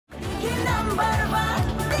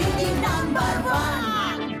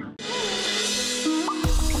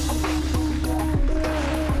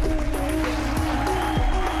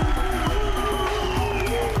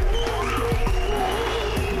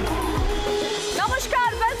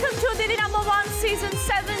Season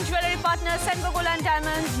 7 jewellery partner সেনগোগোল্ড and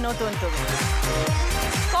diamonds নতুন তুমি।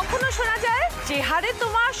 কখনো শোনা যায় যে হারে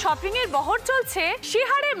তোমার শপিং এর বহর চলছে সে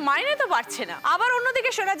হারে মাইনে তো বাড়ছে না, আবার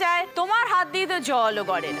অন্যদিকে শোনা যায় তোমার হাত দিয়ে তো জলও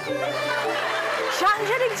গড়ে না।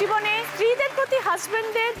 সাংসারিক জীবনে স্ত্রীদের প্রতি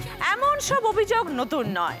হাজবেন্ডদের এমন সব অভিযোগ নতুন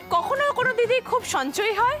নয়। কখনো কোনো দিদি খুব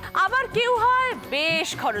সঞ্চয়ী হয়, আবার কেউ হয় বেশ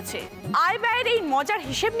খরচে। আয় ব্যয়ের এই মজার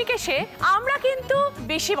হিসেব নিকেশে আমরা কিন্তু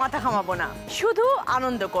বেশি মাথা ঘামাবো না, শুধু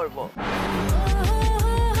আনন্দ করব।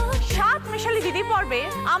 সাত মিশালি দিদি পর্বে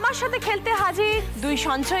আমার সাথে খেলতে হাজির দুই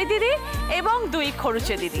সঞ্চয় দিদি এবং দুই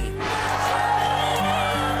খরচে দিদি।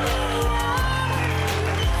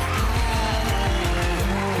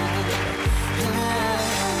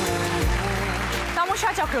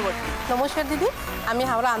 চক্রবর্তী, নমস্কার দিদি। আমি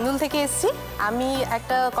হাওড়া আন্দুল থেকে এসেছি। আমি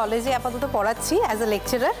একটা কলেজে আপাতত পড়াচ্ছি অ্যাজ এ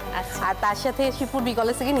লেকচারার, আর তার সাথে শিবপুর বি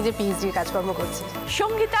কলেজ থেকে নিজে পিএইচডির কাজকর্ম করছি।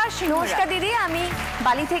 সঙ্গীতা, নমস্কার দিদি। আমি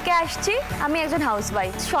বালি থেকে আসছি। আমি একজন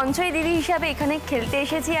হাউসওয়াইফ, সঞ্চয় দিদি হিসাবে এখানে খেলতে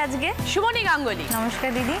এসেছি আজকে। সুমনি গাঙ্গুলি, নমস্কার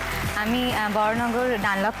দিদি। আমি বড়নগর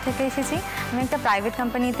ডানলপ থেকে এসেছি। আমি একটা প্রাইভেট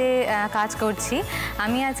কোম্পানিতে কাজ করছি।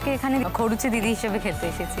 আমি আজকে এখানে খরুচে দিদি হিসেবে খেলতে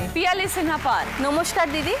এসেছি। পিয়ালি সিনহা পাল, নমস্কার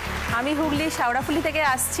দিদি। আমি হুগলি শাওড়াফুলি থেকে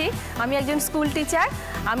আসছি। আমি একজন স্কুল টিচার।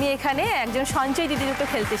 আমি এখানে একজন সঞ্চয় দিদির রূপে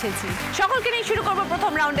খেলতে এসেছি। সকলকে নিয়ে শুরু করবো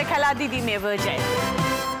প্রথম রাউন্ডে খেলা দিদি নেভার যায়।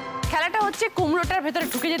 খেলাটা হচ্ছে কুমড়োটার ভেতরে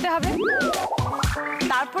ঢুকে যেতে হবে,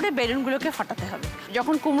 তারপরে বেলুনগুলোকে ফাটাতে হবে।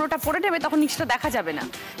 যখন কুমড়োটা পড়ে নেবে তখন নিচটা দেখা যাবে না,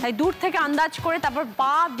 তাই দূর থেকে আন্দাজ করে তারপর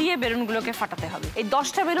পা দিয়ে বেলুনগুলোকে ফাটাতে হবে। এই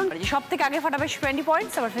 10টা বেলুন সব থেকে আগে ফাটাবে 20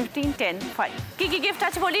 পয়েন্টস, আবার 15, 10, 5। কি কি গিফট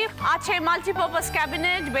আছে বলি? আছে মাল্টিপারপাস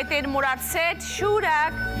ক্যাবিনেট, বেতের মোড়ার সেট, শু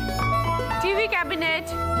rack, TV cabinet,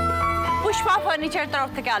 Pushpa furniture তরফ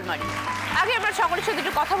থেকে আলমারি। আগে আমরা সকলের সাথে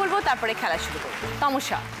একটু কথা বলবো, তারপরে খেলা শুরু করবো।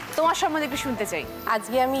 তমসা, তোমার সম্বন্ধে একটু শুনতে চাই।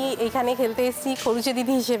 আজকে আমি এখানে খেলতে এসেছি খরুচে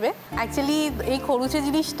দিদি হিসেবে। অ্যাকচুয়ালি এই খরুচে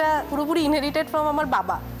জিনিসটা পুরোপুরি ইনহেরিটেড ফ্রম আমার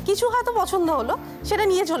বাবা। কিছু হয়তো পছন্দ হলো, সেটা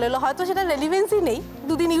নিয়ে চলে এলো, হয়তো সেটা রেলিভেন্সি নেই,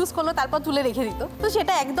 দুদিন ইউজ করলো তারপর তুলে রেখে দিত। তো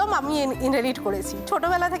সেটা একদম আমি ইনহেরিট করেছি,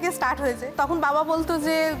 ছোটবেলা থেকে স্টার্ট হয়েছে। তখন বাবা বলতো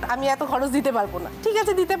যে আমি এত খরচ দিতে পারবো না। ঠিক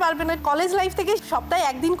আছে, দিতে পারবে না। কলেজ লাইফ থেকে সপ্তাহে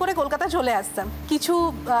একদিন করে কলকাতা চলে আসতাম। কিছু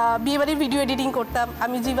বিয়েবাড়ির ভিডিও এডিটিং করতাম।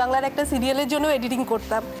 আমি জি বাংলার একটা সিরিয়ালের জন্য এডিটিং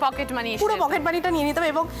করতাম। পকেট মানি, পুরো পকেট মানিটা নিয়ে নিতাম।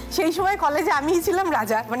 এবং সেই সময় কলেজে আমিই ছিলাম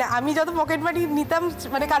রাজা, মানে আমি যত পকেট মানি নিতাম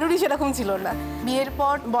মানে কারোরই সেরকম ছিল না। বিয়ের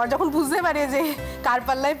পর বর যখন বুঝতে পারে যে কার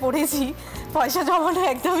পাল্লায় পড়েছি, পয়সা জমানো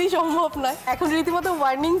একদমই সম্ভব নয়। এখন রীতিমতো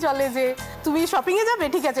ওয়ার্নিং চলে যে তুমি শপিংয়ে যাবে,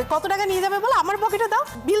 ঠিক আছে, কত টাকা নিয়ে যাবে বলো, আমার পকেটে দাও,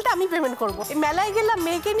 বিলটা আমি পেমেন্ট করবো। মেলায় গেলাম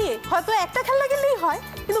মেয়েকে নিয়ে, হয়তো একটা খেলনা কিনলেই হয়,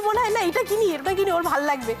 কিন্তু মনে হয় না এটা কিনি, এটা কিনি, ওর ভাল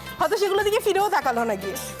লাগবে। হয়তো সেগুলো দিকে ফিরেও তাকালো না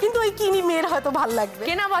গিয়ে, কিন্তু ওই কিনি মেয়ের হয়তো ভাল লাগবে।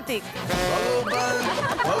 কেনাবাতিক,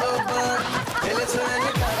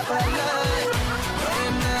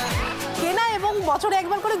 কেনা এবং বছরে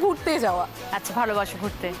একবার করে ঘুরতে যাওয়া। আচ্ছা, ভালোবাসো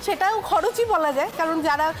ঘুরতে, সেটাও খরচই বলা যায়, কারণ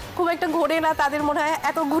যারা খুব একটা ঘোরে না তাদের মনে হয়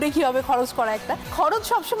এত ঘুরে কি হবে, খরচ করা একটা খরচ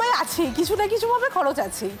সবসময় আছে, কিছু না কিছু ভাবে খরচ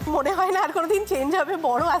আছে। মনে হয় না আর কোনোদিন চেঞ্জ হবে।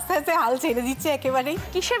 বড় আস্তে আস্তে হাল ছেড়ে দিচ্ছে একেবারেই।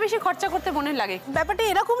 কিসে বেশি খরচা করতে মনে লাগে? ব্যাপারটা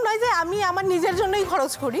এরকম নয় যে আমি আমার নিজের জন্যই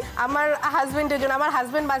খরচ করি, আমার হাজবেন্ডের জন্য। আমার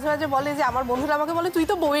হাজবেন্ড মাঝে মাঝে বলে যে, আমার বন্ধুরা আমাকে বলে তুই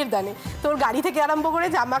তো বউয়ের দানে, তোর গাড়ি থেকে আরম্ভ করে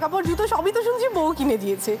জামা কাপড় জুতো সবই তো শুনছি বউ কিনে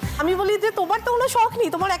দিয়েছে। আমি বলি যে তোমার তো কোনো শখ নেই,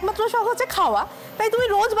 তোমার একমাত্র শখ হচ্ছে খাওয়া, তাই তুমি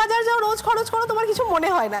রোজ বাজার যাও, রোজ খরচ করো, তোমার কিছু মনে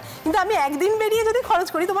হয় না। কিন্তু আমি একদিন বেরিয়ে যদি খরচ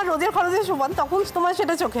করি তোমার রোজের খরচের সমান, তখন তোমার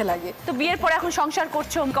সেটা চোখে লাগে। তো বিয়ের পরে এখন সংসার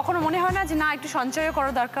করছো, কখনো মনে হয় না যে না একটু সঞ্চয়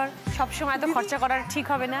করা দরকার, সবসময় তো খরচা করা ঠিক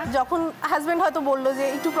হবে না? যখন হাজবেন্ড হয়তো বললো যে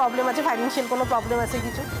একটু প্রবলেম আছে, ফাইন্যান্সিয়াল কোনো প্রবলেম আছে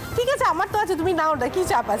কিছু, ঠিক আছে আমার তো আছে, তুমি নাও না, কি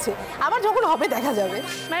চাপ আছে, আবার যখন হবে দেখা যাবে।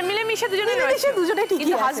 মানে মিলেমিশে দুজনে রয়েছে, দুজনে ঠিক।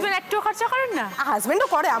 কিন্তু হাজবেন্ড একটু খরচা করেন না? হাজবেন্ডও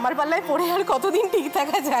করে, আমার পাল্লায় পড়ে আর কতদিন ঠিক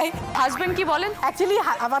থাকা যায়। হাজবেন্ড কি বলেন? অ্যাকচুয়ালি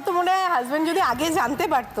আমার তো মনে হয় হাজবেন্ড যদি আগে জানতে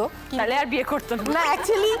পারতো তাহলে আর বিয়ে করতো না।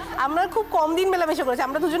 অ্যাকচুয়ালি আমরা খুব কম দিন মেলামেশা করেছি।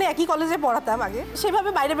 আমরা দুজনে একই কলেজে পড়াতাম আগে, সেভাবে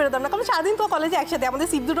বাইরে বেরোতাম না, কারণ সারাদিন তো কলেজে একসাথে, আমাদের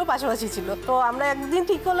সিট দুটো পাশাপাশি ছিল। তো আমরা একদিন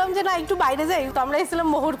ঠিক করলাম যে না একটু বাইরে যাই। তো আমরা এসেছিলাম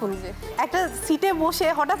মোহরকুঞ্জে, একটা সিটে বসে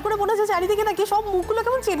হঠাৎ করে মনে হচ্ছে চারিদিকে নাকি সব মুখগুলো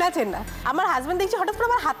কেমন চেনা চেনা। আমার হাজবেন্ড দেখছি হঠাৎ করে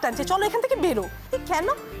আমার হাত টানছে, চলো এখান থেকে বেরো। কেন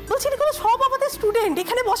বলছি, এগুলো সব আমাদের স্টুডেন্ট,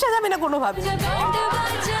 এখানে বসা যাবে না কোনোভাবে।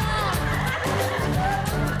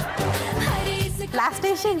 লাস্টে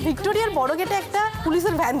এসে ভিক্টোরিয়ার বড় গেটে একটা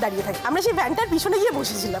পুলিশের ভ্যান দাঁড়িয়ে থাকে, আমরা সেই ভ্যানটার পিছনে গিয়ে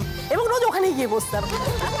বসেছিলাম এবং রোজ ওখানে গিয়ে বসতাম।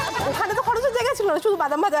 ওখানে তো খরচের জায়গা ছিল না, শুধু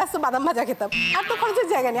বাদাম ভাজা আসতো, বাদাম ভাজা খেতাম, আর তো খরচের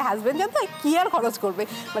জায়গা নেই। হাজবেন্ড জানতো কি আর খরচ করবে,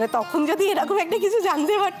 মানে তখন যদি এরকম একটা কিছু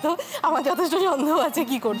জানতে পারতো, আমার যথেষ্ট সন্দেহ আছে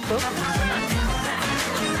কি করতো।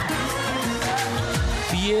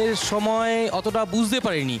 বিয়ের সময় অতটা বুঝতে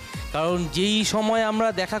পারিনি কারণ যেই সময় আমরা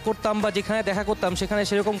দেখা করতাম বা যেখানে দেখা করতাম সেখানে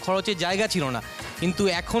সেরকম খরচের জায়গা ছিল না, কিন্তু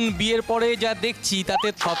এখন বিয়ের পরে যা দেখছি তাতে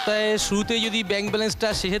সপ্তাহের শুরুতেই যদি ব্যাংক ব্যালেন্সটা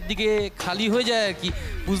শেষের দিকে খালি হয়ে যায় আর কি,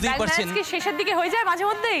 বুঝতেই পারছেন। শেষের দিকে হয়ে যায় মাঝে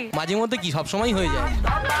মধ্যেই, মাঝে মধ্যে কি সবসময় হয়ে যায়।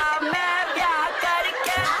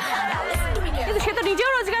 কিন্তু সে তো নিজেও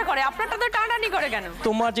রোজগার করে, আপনারটা তো টানাটানি করে কেন?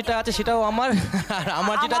 তোমার যেটা আছে সেটাও আমার, আর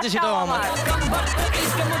আমার যেটা আছে সেটাও আমার।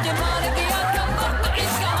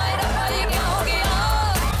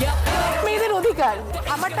 মেয়েদের অধিকার,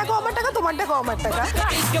 আমার টাকা আমার টাকা, তোমার টাকা আমার টাকা।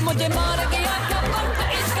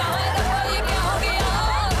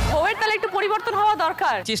 বউয়ের তাহলে একটু পরিবর্তন হওয়া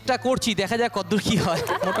দরকার। চেষ্টা করছি, দেখা যাক কতদূর কি হয়।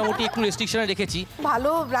 মোটামুটি একটু রেস্ট্রিকশনে রেখেছি।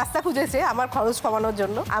 ভালো রাস্তা খুঁজেছে আমার খরচ কমানোর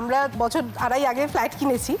জন্য। আমরা বছর আড়াই আগে ফ্ল্যাট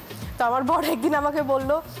কিনেছি, তো আমার বড় একদিন আমাকে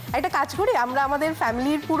বললো একটা কাজ করি, আমরা আমাদের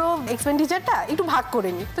ফ্যামিলির পুরো এক্সপেন্ডিচারটা একটু ভাগ করে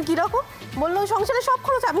নিই। তো কীরকম? বললো সংসারের সব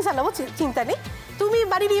খরচ আমি চালাবো, চিন্তা নেই, তুমি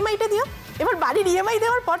বাড়ির ইএমআইটা দিও। এবার বাড়ির ইএমআই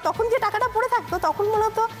দেওয়ার পর তখন যে টাকাটা পড়ে থাকতো, তখন মনে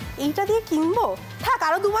হতো এইটা দিয়ে কিনবো, থাক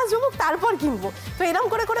আরো 2 মাস জমুক তারপর কিনবো। তো এরকম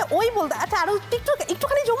করে করে ওই বলতো আচ্ছা আরো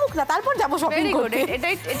একটুখানি জমুক না, তারপর যাবো শপিং করতে।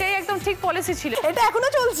 এটাই একদম ঠিক পলিসি ছিল। এটা এখনো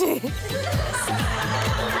চলছে।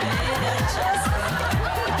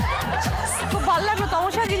 খুব ভালো লাগলো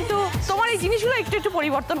তমসা, কিন্তু তোমার এই জিনিসগুলো একটু একটু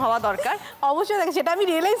পরিবর্তন হওয়া দরকার। অবশ্যই দেখ, সেটা আমি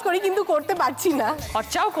রিয়েলাইজ করি কিন্তু করতে পারছি না।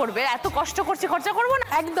 খরচাও করবে, এত কষ্ট করছে, খরচা করবো না?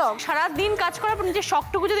 একদম। সারাদিন কাজ করার পর নিজের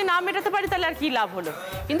শখটুকু যদি না মেটাতে পারি তাহলে আর কি লাভ হলো?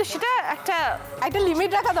 কিন্তু সেটা একটা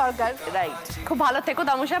লিমিট রাখা দরকার। রাইট। খুব ভালো থেকো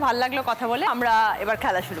তমসা, ভালো লাগলো কথা বলে। আমরা এবার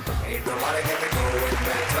খেলা শুরু করবো।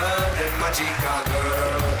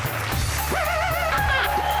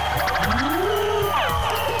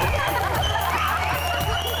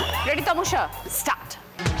 রেডি তমসা? স্টার্ট।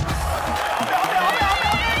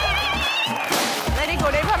 ভেরি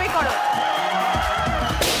গুড, এভাবেই করো।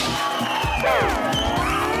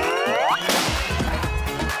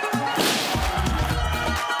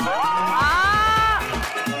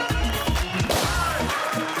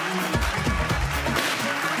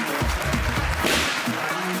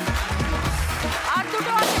 আর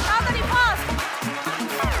দুটো আছে, তাড়াতাড়ি ফাস্ট।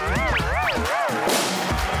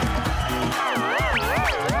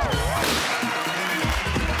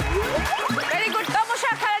 ভেরি গুড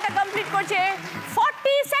তমসা, খেলাটা কমপ্লিট করছে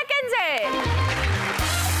 40 সেকেন্ডসে।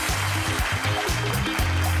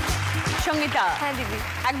 সঙ্গীতা। হ্যাঁ দিদি,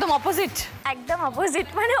 একদম অপোজিট। একদম অপোজিট,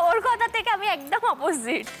 মানে ওর কথা থেকে আমি একদম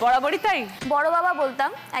অপোজিট। বরাবরই তাই। বড় বাবা বলতাম,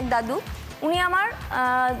 এক দাদু, উনি আমার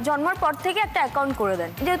জন্মের পর থেকে একটা অ্যাকাউন্ট করে দেন।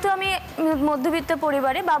 যেহেতু আমি মধ্যবিত্ত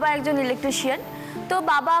পরিবারে, বাবা একজন ইলেকট্রিশিয়ান, তো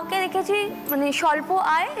বাবাকে দেখেছি মানে স্বল্প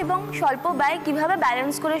আয় এবং স্বল্প ব্যয় কিভাবে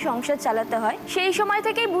ব্যালেন্স করে সংসার চালাতে হয়। সেই সময়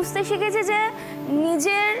থেকেই বুঝতে শিখেছি যে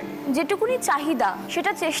নিজের যেটুকুনি চাহিদা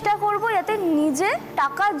সেটা চেষ্টা করব যাতে নিজে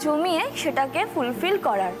টাকা জমিয়ে সেটাকে ফুলফিল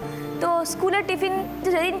করার। তো স্কুলে টিফিন,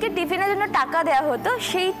 যেদিনকে টিফিনের জন্য টাকা দেওয়া হতো,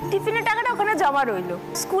 সেই টিফিনের টাকাটা ওখানে জমা রইলো।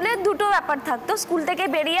 স্কুলের দুটো ব্যাপার থাকতো, স্কুল থেকে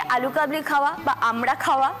বেরিয়ে আলু কাবলি খাওয়া বা আমরা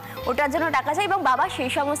খাওয়া, ওটার জন্য টাকা চাই এবং বাবা সেই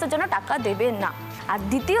সমস্ত জন্য টাকা দেবেন না। আর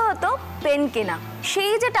দ্বিতীয়ত পেন কেনা,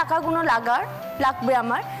 সেই যে টাকাগুলো লাগবে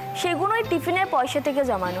আমার, সেগুলো ওই টিফিনের পয়সা থেকে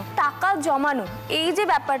জমানো। টাকা জমানো এই যে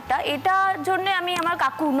ব্যাপারটা, এটার জন্য আমি আমার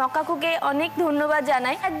কাকুকে অনেক ধন্যবাদ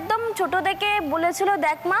জানাই। একদম ছোট থেকে বলেছিল,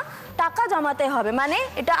 দেখ মা, টাকা জমাতে হবে, মানে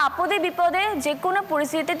এটা আপদে বিপদে যে কোনো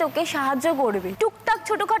পরিস্থিতিতে তোকে সাহায্য করবে। টুকটাক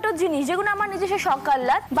ছোটখাটো জিনিস যেগুলো আমার নিজস্ব শখ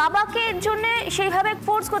আহ্লাদ, বাবাকে এর জন্য সেইভাবে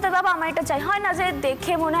ফোর্স করতে, বাবা আমার এটা চাই, হয় না যে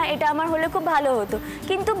দেখে মনে হয় এটা আমার হলে খুব ভালো হতো,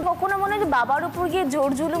 কিন্তু কখনো মনে হয় বাবার উপর গিয়ে জোর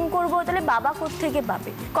জুলুম করবো, তাহলে বাবা কোত্থেকে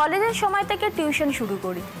পাবে। কলেজের সময় থেকে টিউশন শুরু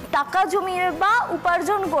করি, টাকা জমিয়ে বা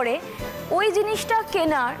উপার্জন করে ওই জিনিসটা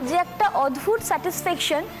কেনার যে একটা অদ্ভুত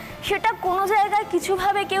স্যাটিসফ্যাকশন, সেটা কোনো জায়গায়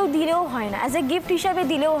কিছুভাবে কেউ দিলেও হয় না, অ্যাজ এ গিফট হিসাবে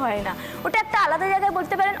দিলেও হয় না। ওটা একটা আলাদা জায়গায়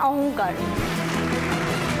বলতে পারেন অহংকার।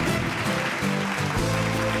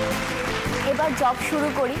 এবার জব শুরু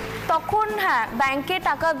করি, তখন হ্যাঁ ব্যাংকে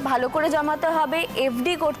টাকা ভালো করে জমাতে হবে,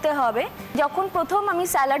 এফডি করতে হবে। যখন প্রথম আমি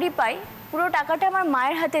স্যালারি পাই, পুরো টাকাটা আমার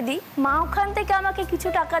মায়ের হাতে দিই, মা ওখান থেকে আমাকে কিছু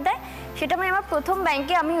টাকা দেয়, সেটা আমি আমার প্রথম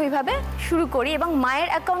ব্যাংকে আমি ওইভাবে শুরু করি এবং মায়ের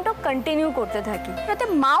অ্যাকাউন্টও কন্টিনিউ করতে থাকি, যাতে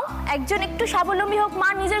মাও একজন একটু স্বাবলম্বী হোক। মা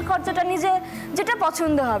নিজের খরচাটা নিজে, যেটা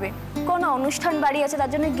পছন্দ হবে, কোনো অনুষ্ঠান বাড়ি আছে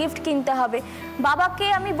তার জন্য গিফট কিনতে হবে, বাবাকে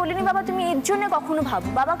আমি বলিনি বাবা তুমি এর জন্য কখনো ভাবো,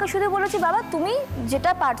 বাবাকে শুধু বলেছি বাবা তুমি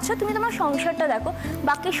যেটা পারছো তুমি তোমার সংসারটা দেখো,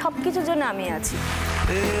 বাকি সব কিছুর জন্য আমি আছি।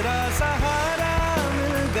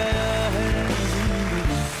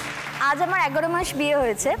 আজ আমার 11 মাস বিয়ে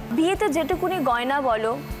হয়েছে। বিয়েতে যেটুকুনি গয়না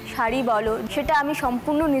বলো, শাড়ি বলো, সেটা আমি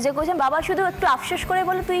সম্পূর্ণ নিজে করেছি। বাবা শুধু একটু আফসোস করে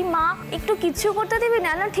বলে, তুই মা একটু কিচ্ছু করতে দিবি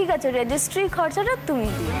না? না ঠিক আছে, রেজিস্ট্রি খরচাটা তুমি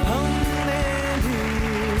দিও।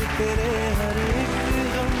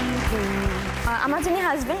 আমার যিনি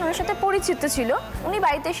হাজবেন্ড ওনার সাথে পরিচিত ছিল, উনি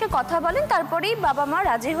বাড়িতে এসে কথা বলেন, তারপরেই বাবা মা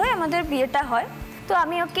রাজি হয়ে আমাদের বিয়েটা হয়। তো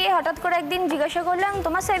আমি ওকে হঠাৎ করে একদিন জিজ্ঞাসা করলাম,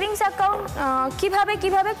 তোমার সেভিংস অ্যাকাউন্ট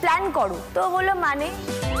কিভাবে প্ল্যান করো? তো ও বললো, মানে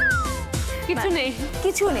কিছু নেই।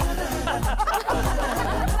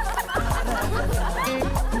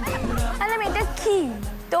 এটা কি?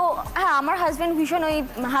 তো হ্যাঁ, আমার হাজবেন্ড ভীষণ ওই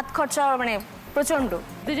হাত খরচা মানে প্রচন্ড।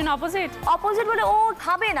 দুজন অপোজিট বলে ও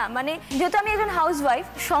খাবে না, মানে যেহেতু আমি একজন হাউসওয়াইফ,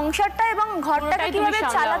 সংসারটা এবং ঘরটাকে কিভাবে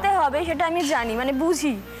চালাতে হবে সেটা আমি জানি, মানে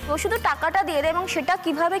বুঝি। ও শুধু টাকাটা দিয়ে দেয় এবং সেটা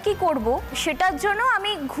কিভাবে কি করব সেটার জন্য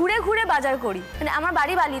আমি ঘুরে ঘুরে বাজার করি। মানে আমার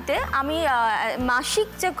বাড়িতে আমি মাসিক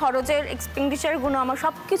যে খরচের এক্সপেন্ডিচারগুলো আমার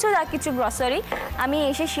সব কিছু যা কিছু গ্রসারি আমি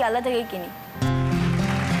এসে শিয়ালদা থেকে কিনি।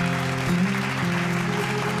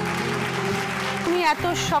 এত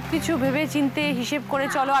সবকিছু ভেবে চিনতে হিসেব করে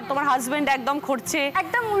চলো, আর তোমার হাজবেন্ড একদম খরচে,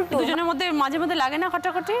 একদম উল্টো। দুজনের মধ্যে মাঝে মধ্যে লাগে না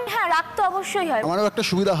খরচাখটি? হ্যাঁ, রাগ তো অবশ্যই হয়। আমারও একটা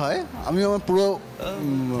সুবিধা হয়, আমি আমার পুরো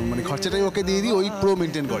মানে খরচাটাই ওকে দিয়ে দিই, ওই পুরো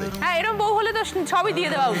মেনটেন করে। হ্যাঁ, এরকম বউ হলে তো সবই দিয়ে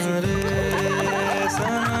দেওয়া উচিত।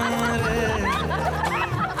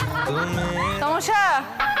 তমসা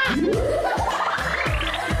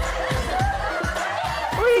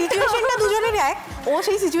সিচুয়েশনটা দুজনের এক, ও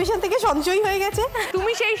সেই সিচুয়েশন থেকে সঞ্চয় হয়ে গেছে,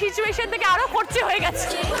 তুমি সেই সিচুয়েশন থেকে আরো খরচে হয়ে গেছে।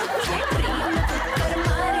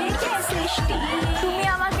 তুমি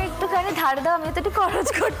আমাকে একটুখানি ধার দাও, আমি তো একটু খরচ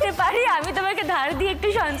করতে পারি, আমি তোমাকে ধার দিয়ে একটু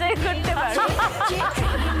সঞ্চয় করতে পারি।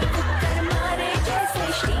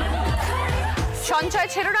 সঞ্চয়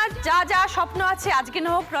ছেড়ো না, যা যা স্বপ্ন আছে আজকে না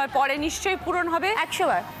হোক পরে নিশ্চয়ই পূরণ হবে 100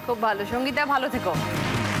 বার। খুব ভালো। সঙ্গীতা, ভালো থেকো।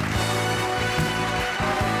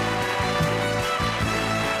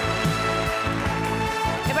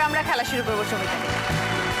 এবার আমরা খেলা শুরু করবো সঙ্গীতা।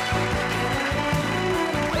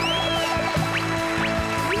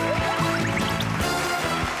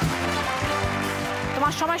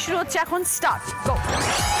 তোমার সময় শুরু হচ্ছে এখন, স্টার্ট, গো।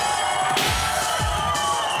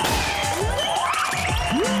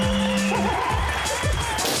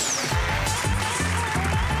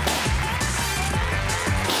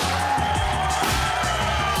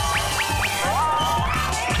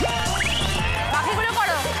 বাকিগুলো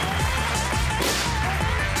করো।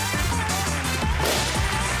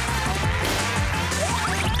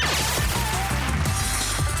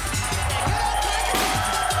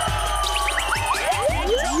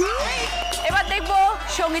 এবার দেখবো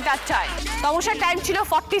সঙ্গীতার টাইম। তমসার টাইম ছিল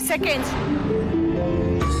 40 সেকেন্ড।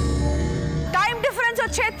 টাইম ডিফারেন্স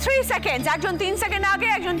হচ্ছে 3 সেকেন্ড, একজন 3 সেকেন্ড আগে,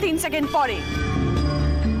 একজন 3 সেকেন্ড পরে।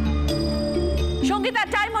 সঙ্গীতার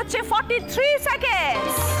টাইম হচ্ছে 43 সেকেন্ড।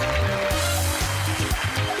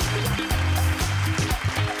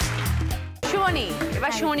 সুমনি,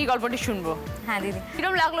 এবার সুমনি গল্পটি শুনবো। হ্যাঁ দিদি,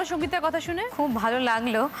 কিরকম লাগলো সঙ্গীতার কথা শুনে? খুব ভালো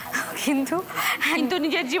লাগলো, কিন্তু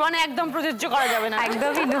নিজের জীবনে একদম প্রযোজ্য করা যাবে না।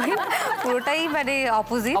 একদমই নয়, পুরোটাই মানে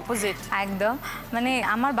অপোজিট একদম। মানে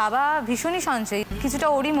আমার বাবা ভীষণই সঞ্চয়ী, কিছুটা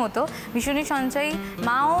ওরই মতো ভীষণই সঞ্চয়ী।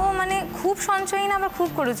 মাও মানে খুব সঞ্চয়ী না, আবার খুব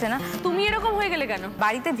করেছে না। তুমি এরকম হয়ে গেলে কেন?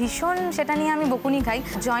 বাড়িতে ভীষণ সেটা নিয়ে আমি বকুনি খাই।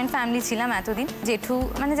 জয়েন্ট ফ্যামিলি ছিলাম এতদিন, জেঠু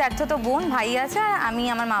মানে জ্যাঠতো বোন ভাই আছে, আর আমি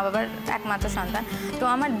আমার মা বাবার একমাত্র সন্তান। তো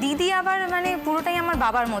আমার দিদি আবার মানে পুরোটাই আমার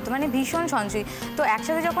বাবার মতো, মানে ভীষণ সঞ্চয়ী। তো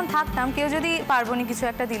একসাথে যখন থাকতাম, কেউ যদি পার্বণী কিছু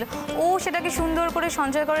একটা দিল, ও সেটাকে সুন্দর করে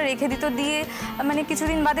সঞ্চয় করে রেখে দিত, দিয়ে মানে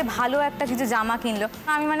কিছুদিন বাদে ভালো একটা কিছু জামা কিনলো,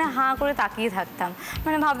 আমি মানে হাঁ করে তাকিয়ে থাকতাম,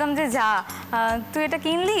 মানে ভাবতাম যে যা তুই এটা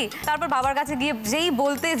কিনলি। তারপর বাবার কাছে গিয়ে যেই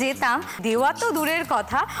বলতে যেতাম, দেওয়া তো দূরের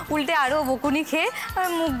কথা, উল্টে আরও বকুনি খেয়ে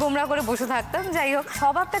মুখ গোমরা করে বসে থাকতাম। যাই হোক,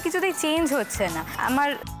 স্বভাবটা কিছুতেই চেঞ্জ হচ্ছে না। আমার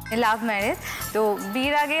লাভ ম্যারেজ, তো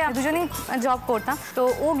বিয়ের আগে দুজনেই জব করতাম। তো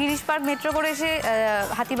ও গিরিশ পার্ক মেট্রো করে এসে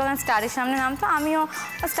হাতিবাগান স্টারের সামনে নামতো, আমিও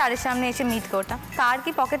স্টারের সামনে এসে মিট করতাম। কার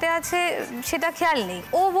কি পকেটে আছে সেটা খেয়াল নেই।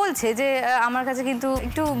 ও বলছে যে আমার কাছে কিন্তু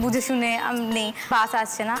একটু বুঝে শুনে নেই, বাস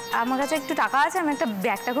আসছে না, আমার কাছে একটু টাকা আছে, আমি একটা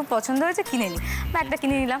ব্যাগটা খুব পছন্দ হয়েছে, কিনে নিই। ব্যাগটা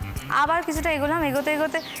কিনে নিলাম। আবার কিছুটা এগোলাম, এগোতে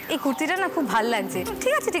এই কুর্তিটা না খুব ভালো লাগছে,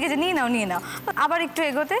 ঠিক আছে নিয়ে নাও। আবার একটু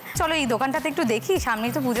এগোতে, চলো এই দোকানটাতে একটু দেখি,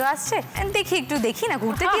 সামনেই তো পুজো আসছে, দেখি না,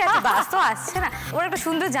 ঘুরতে কি আছে, বাস তো আসছে না। ওর একটা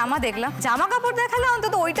সুন্দর জামা দেখলাম, জামা কাপড় দেখালে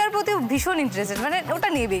অন্তত ওইটার প্রতি ভীষণ ইন্টারেস্টেড, মানে ওটা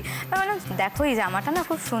নেবেই। মানে দেখো এই জামাটা না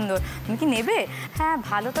খুব সুন্দর, তুমি কি নেবে? হ্যাঁ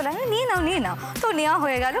ভালো তো লাগে, নিয়ে নাও। তো নেওয়া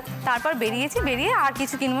হয়ে গেল। তারপর বেরিয়ে আর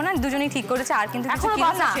কিছু কিনবো না, দুজনেই ঠিক করেছে আর কিন্তু কিছু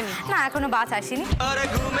কিনবো না। এখনো বাস আসেনি।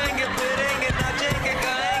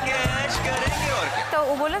 তো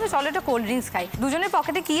ও বললো যে চলো একটা কোল্ড ড্রিঙ্কস খাই। দুজনের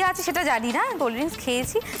পকেটে কি আছে সেটা জানি না, কোল্ড ড্রিঙ্কস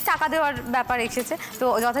খেয়েছি, টাকা দেওয়ার ব্যাপার এসেছে। তো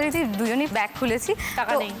যথারীতি দুজনেই ব্যাগ খুলেছি,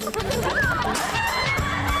 টাকা নেই।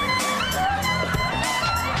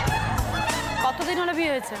 কতদিন হলো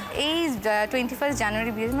বিয়ে হয়েছে? এই 21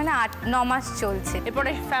 জানুয়ারি বিয়ে, মানে 8-9 মাস চলছে। এরপরে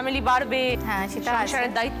ফ্যামিলি বাড়বে, হ্যাঁ সেটা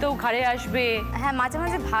সংসারের দায়িত্বও ঘাড়ে আসবে। হ্যাঁ মাঝে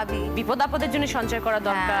মাঝে ভাবি বিপদ আপদের জন্য সঞ্চয় করা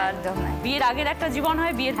দরকার। একদম। বিয়ের আগের একটা জীবন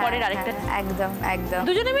হয়, বিয়ের পরের আরেকটা। একদম একদম।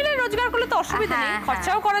 দুজনে মিলে রোজগার করলে তো অসুবিধা নেই,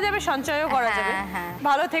 খরচাও করা যাবে, সঞ্চয়ও করা যাবে।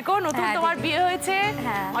 ভালো থেকো, নতুন তোমার বিয়ে হয়েছে,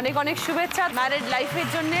 অনেক অনেক শুভেচ্ছা ম্যারিড লাইফের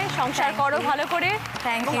জন্য। সংসার করো ভালো করে,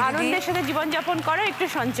 আনন্দের সাথে জীবনযাপন করো, একটু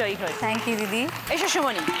সঞ্চয় হয়। থ্যাংক ইউ দিদি। এসো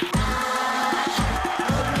সুমনি।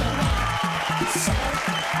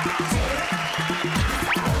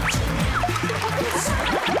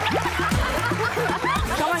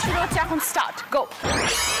 সময় শুরু হচ্ছে এখন, স্টার্ট, গো।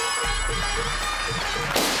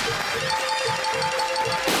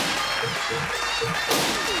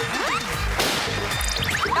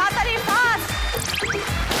 তাড়াতাড়ি, ফাস্ট।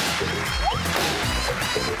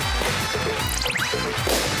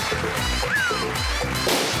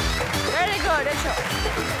 ভেরি গুড, এসো।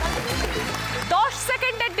 10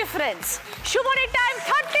 সেকেন্ডের difference. সুমনির time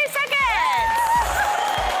 30 second.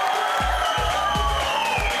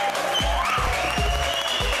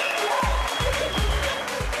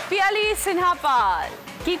 Piyali Sinha পাল,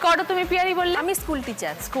 কি করো তুমি পিয়ালি বললে? আমি স্কুল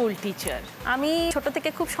টিচার। School teacher. আমি ছোট থেকে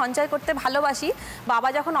খুব সঞ্চয় করতে ভালোবাসি। বাবা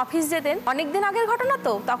যখন অফিস যেতেন, অনেকদিন আগের ঘটনা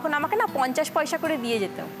তো, তখন আমাকে না 50 পয়সা করে দিয়ে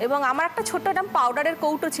যেত। এবং আমার একটা ছোট্ট একটা পাউডারের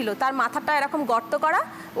কৌটো ছিল, তার মাথাটা এরকম গর্ত করা,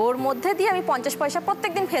 ওর মধ্যে দিয়ে আমি 50 পয়সা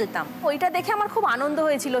প্রত্যেকদিন ফেলতাম। ওইটা দেখে আমার খুব আনন্দ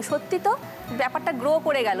হয়েছিল। সত্যি তো ব্যাপারটা গ্রো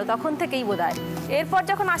করে গেল তখন থেকেই বোধহয়। এরপর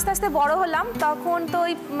যখন আস্তে আস্তে বড় হলাম, তখন তো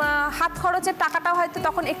ওই হাত খরচের টাকাটা হয়তো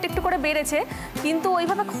তখন একটু একটু করে বেড়েছে, কিন্তু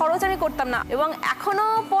ওইভাবে খরচ আমি করতাম না। এবং এখনো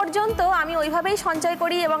পর্যন্ত আমি ওইভাবেই সঞ্চয়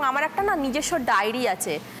করি। এবং আমার একটা না নিজস্ব ডায়েরি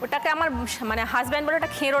আছে, ওটাকে আমার মানে হাজব্যান্ড বলে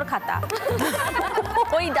ওটা খেরোর খাতা।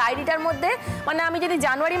 ওই ডায়েরিটার মধ্যে মানে আমি যদি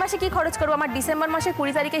জানুয়ারি মাসে কি খরচ করবো, আমার ডিসেম্বর মাসে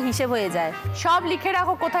 20 তারিখে হিসেব হয়ে যায়। সব লিখে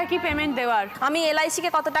রাখো, কোথায় কি পেমেন্ট দেওয়ার, আমি এলআইসিকে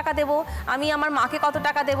কত টাকা দেবো, আমি আমার মাকে কত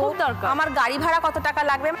টাকা দেবো, আমার গাড়ি ভাড়া কত টাকা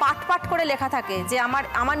লাগবে, পাট পাট করে লেখা থাকে যে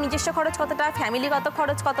আমার নিজস্ব খরচ কতটা, ফ্যামিলিগত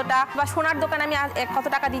খরচ কতটা, বা সোনার দোকানে আমি কত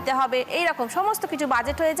টাকা দিতে হবে, এইরকম সমস্ত কিছু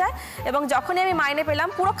বাজেট হয়ে যায়। এবং যখনই আমি মাইনে পেলাম,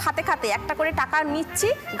 পুরো খাতে খাতে একটা করে টাকা নিচ্ছি,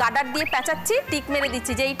 গার্ডার দিয়ে পেঁচাচ্ছি, টিক মেরে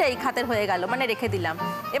দিচ্ছি যে এইটা এই খাতের হয়ে গেল, মানে রেখে দিলাম।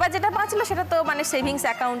 এবার যেটা বাঁচলো সেটা তো মানে সেভিংস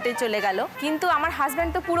অ্যাকাউন্টে চলে গেল। কিন্তু আমার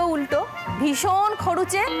হাজব্যান্ড তো পুরো উল্টো, ভীষণ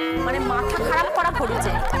খরুচে, মানে মাথা খারাপ করা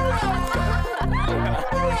খরুচে।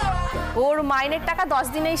 ওর মাইনের টাকা 10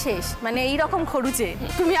 দিনেই শেষ, মানে এইরকম খরুচে।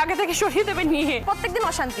 তুমি আগে থেকে সরিয়ে দেবে নিয়ে। প্রত্যেকদিন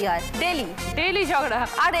অশান্তি হয়, ডেইলি ঝগড়া।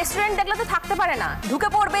 আর রেস্টুরেন্ট দেখলে তো থাকতে পারে না, ঢুকে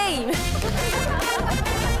পড়বেই।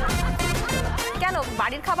 কেন,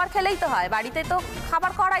 বাড়ির খাবার খেলেই তো হয়, বাড়িতে তো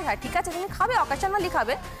খাবার করাই হয়, ঠিক আছে তুমি খাবে, অকেশনালি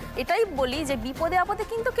খাবে। এটাই বলি যে বিপদে আপদে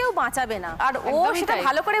কিন্তু কেউ বাঁচাবে না। আর ও সেটা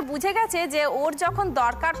ভালো করে বুঝে গেছে যে ওর যখন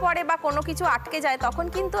দরকার পড়ে বা কোনো কিছু আটকে যায়, তখন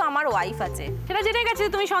কিন্তু আমার ওয়াইফ আছে। সেটা জেনে গেছে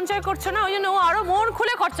তুমি সঞ্চয় করছো না, ওই জন্য ও আরো মন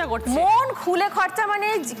খুলে খরচা করছে। মন খুলে খরচা মানে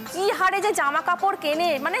কি হারে যে জামা কাপড় কেনে,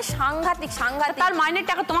 মানে সাংঘাতিক সাংঘাতিক। তার মাইনের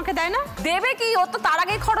টাকা তোমাকে দেয় না? দেবে কি, ও তো তার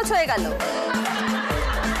আগেই খরচ হয়ে গেল।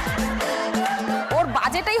 ওর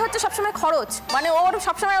বাজেটাই হচ্ছে সবসময় খরচ, মানে ওর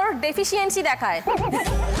সবসময় ওর ডেফিসিয়েন্সি দেখায়।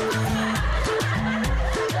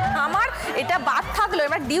 আমার এটা বাদ থাকলো,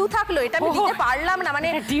 এবার ডিউ থাকলো, এটা আমি দিতে পারলাম না, মানে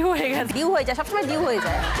ডিউ হয়ে গেছে, ডিউ হয়ে যায়, সবসময় ডিউ হয়ে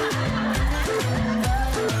যায়।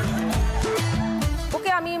 ওকে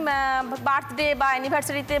আমি বার্থডে বা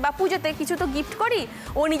অ্যানিভার্সারিতে বা পুজোতে কিছু তো গিফট করি,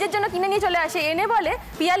 ও নিজের জন্য কিনে নিয়ে চলে আসে, এনে বলে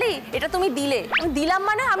পিয়ালি এটা তুমি দিলে। আমি দিলাম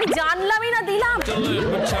মানে আমি জানলামই না দিলাম।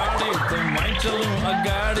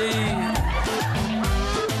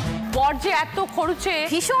 বর যে এত খরচে,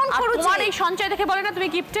 ভীষণ খরচে। তোমার এই সঞ্চয় দেখে বলে না তুমি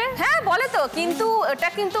গিফটে? হ্যাঁ বলে তো, কিন্তু এটা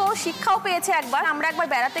কিন্তু ও শিক্ষাও পেয়েছে। একবার আমরা একবার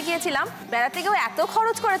বেড়াতে গিয়েছিলাম, বেড়াতে গিয়েও এত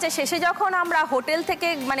খরচ করেছে, শেষে যখন আমরা হোটেল থেকে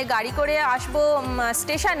মানে গাড়ি করে আসবো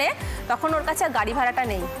স্টেশনে, তখন ওর কাছে আর গাড়ি ভাড়াটা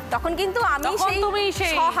নেই। তখন কিন্তু আমি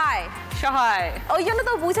সেই সহায় সহায়, ওই জন্য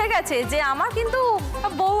তো বুঝে গেছে যে আমার কিন্তু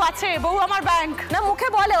বউ আছে, বউ আমার ব্যাংক না, মুখে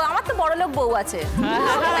বলেও আমার তো বড়লোক বউ আছে।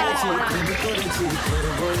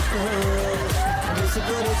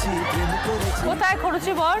 কোথায়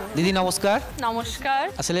খরচে বর? দিদি নমস্কার। নমস্কার।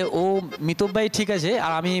 আসলে ও মিতব্যয় ঠিক আছে,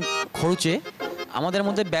 আর আমি খরচে, আমাদের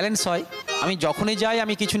মধ্যে ব্যালেন্স হয়। আমি যখনই যাই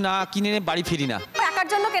আমি কিছু না কিনে বাড়ি ফিরি না। একার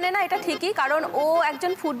জন্য কেনে না, এটা ঠিকই, কারণ ও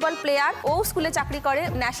একজন ফুটবল প্লেয়ার, ও স্কুলে চাকরি করে,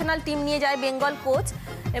 ন্যাশনাল টিম নিয়ে যায়, বেঙ্গল কোচ,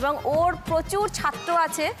 এবং ওর প্রচুর ছাত্র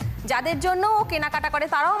আছে যাদের জন্য ও কেনাকাটা করে।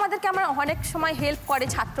 তারাও আমাদেরকে আমার অনেক সময় হেল্প করে,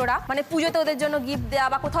 ছাত্ররা, মানে পুজোতে ওদের জন্য গিফট দেওয়া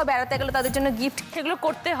বা কোথাও বেড়াতে গেলে তাদের জন্য গিফট, সেগুলো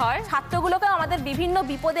করতে হয়। ছাত্রগুলোকে আমাদের বিভিন্ন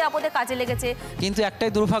বিপদে আপদে কাজে লেগেছে। কিন্তু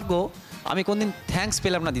একটাই দুর্ভাগ্য, আমি কোনদিন থ্যাঙ্কস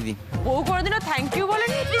পেলাম না দিদি। বউ কোনোদিনও থ্যাংক ইউ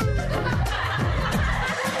বলেনি?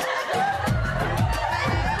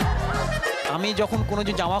 আমি যখন কোনো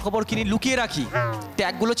যে জামা কাপড় কিনি লুকিয়ে রাখি,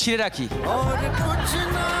 ট্যাগগুলো ছিঁড়ে রাখি,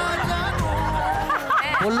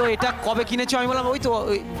 বললো এটা কবে কিনেছো, আমি বললাম ওই তো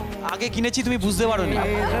আগে কিনেছি, তুমি বুঝতে পারোনি।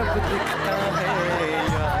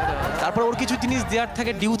 তারপর ওর কিছু জিনিস দেওয়ার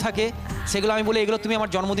থাকে, ডিউ থাকে, সেগুলো আমি বলি এগুলো তুমি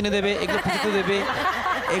আমার জন্মদিনে দেবে, এগুলো পুজোতে দেবে,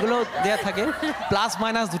 এগুলো দেওয়া থাকে, প্লাস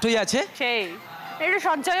মাইনাস দুটোই আছে। সেই এটা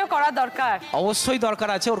সঞ্চয়ও করা দরকার, অবশ্যই দরকার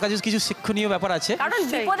আছে, ওর কাছে কিছু শিক্ষণীয় ব্যাপার আছে, কারণ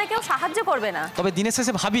বিপদে কেউ সাহায্য করবে না। তবে দিনের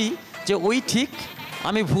শেষে ভাবি যে ওই ঠিক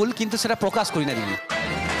আমি ভুল, কিন্তু সেটা প্রকাশ করি না দিদি।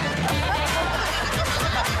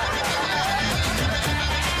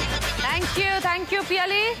 Thank you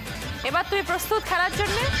Piyali. এবার তুমি প্রস্তুত খেলার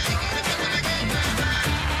জন্য?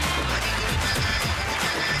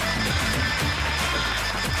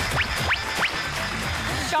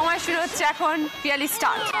 সময় শুরু হচ্ছে এখন, পিয়ালি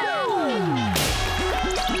স্টার্ট।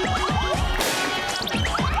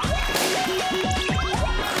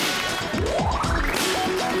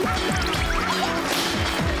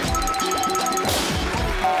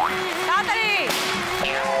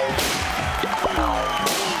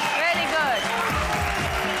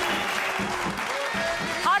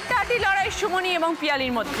 সুমনি এবং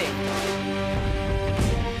পিয়ালির মধ্যে।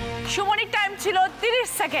 সুমনির টাইম ছিল 30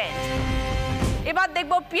 সেকেন্ড, এবার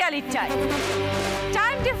দেখব পিয়ালির টাইম।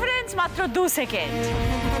 টাইম ডিফারেন্স মাত্র 2 সেকেন্ড।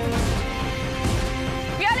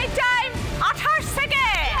 পিয়ালির time 28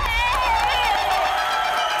 second.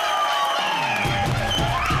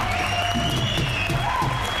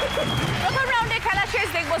 প্রথম রাউন্ডে খেলা শেষ,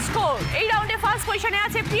 দেখব স্কোর। এই রাউন্ডে ফার্স্ট পজিশনে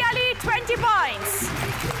আছে পিয়ালি 20 পয়েন্টস,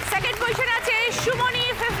 সেকেন্ড পজিশনে আছে সুমনি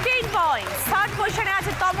 15 পয়েন্টস, থার্ড পজিশনে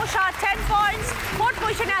আছে তমসা 10 পয়েন্টস, ফোর্থ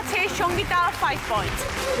পজিশনে আছে সঙ্গীতা 5 পয়েন্টস।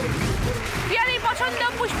 পিয়ালির পছন্দ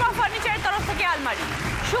পুষ্পা ফার্নিচারের তরফ থেকে আলমারি,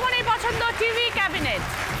 সুমনির পছন্দ টিভি ক্যাবিনেট,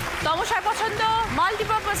 তমসার পছন্দ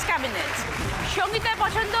মাল্টিপারপাস ক্যাবিনেট, সঙ্গীতার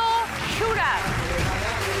পছন্দ সুরা।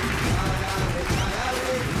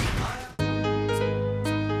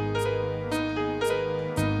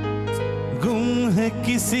 गुम है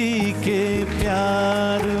किसी के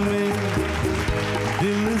प्यार में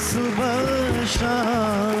दिल सुबह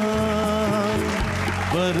शाम,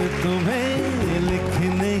 पर तुम्हें लिख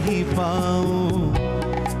नहीं पाऊं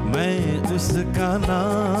मैं उसका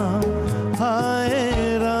नाम। हाय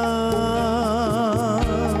राम,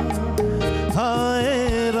 हाय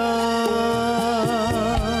राम।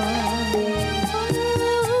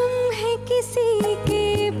 हम है किसी के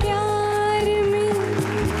प्यार में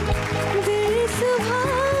दिल सुबह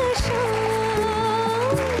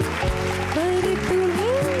शाम, पर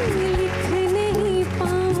तुम्हें लिख नहीं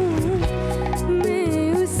पाऊं मैं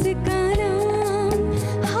उसका नाम।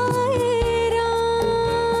 हाय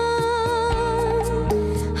राम,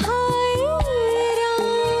 हाय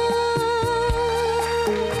राम।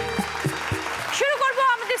 শুরু করব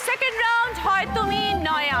আমাদের সেকেন্ড রাউন্ড, হয় তুমি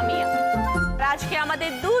নয় আমি। আজকে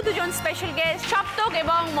আমাদের দুজন স্পেশাল গেস্ট সপ্তক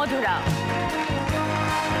এবং মধুরা।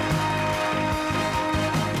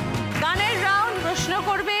 গানের রাউন্ড, প্রশ্ন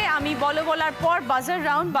করবে, আমি বলো বলার পর বাজার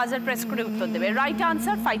রাউন্ড, বাজার প্রেস করে উত্তর দেবে। রাইট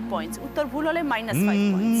আনসার 5 পয়েন্টস, উত্তর ভুল হলে -5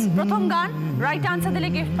 পয়েন্টস। প্রথম গান, রাইট আনসার দিলে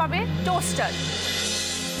গিফট পাবে টোস্টার।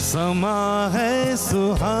 समा है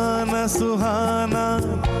सुहाना सुहाना,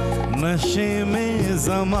 नशे में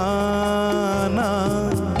जमाना,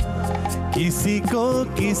 किसी को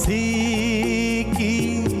किसी की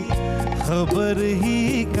खबर ही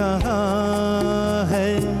कहाँ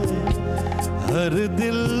है, हर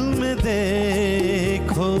दिल में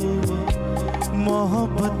देखो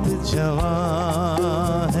मोहब्बत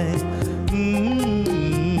जवां है।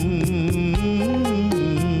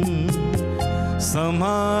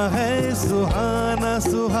 समा है सुहाना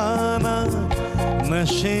सुहाना,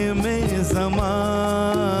 नशे में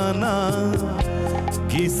जमाना,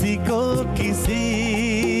 किसी को किसी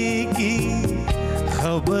की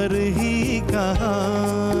खबर ही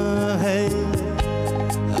कहाँ है,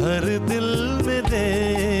 हर दिल में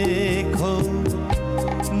देखो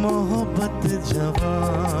मोहब्बत जवां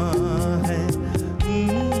है।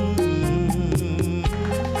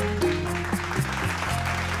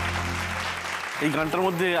 এই গানটার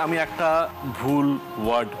মধ্যে আমি একটা ভুল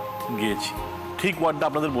ওয়ার্ড গেয়েছি, ঠিক ওয়ার্ডটা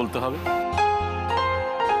আপনাদের বলতে হবে।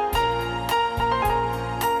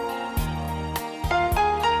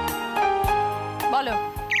 বলো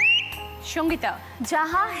সঙ্গীতা।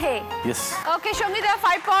 जहाँ है। यस। ওকে সঙ্গীতা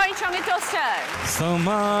 5 পয়েন্ট, সঙ্গে টোস্টার।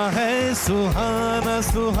 समा है सुहाना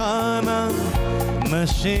सुहाना,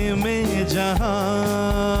 नशे में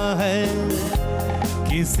जहाँ है,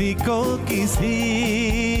 किसी को किसी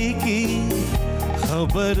की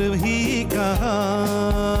खबर ही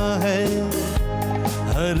कहाँ है,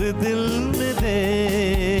 हर दिल में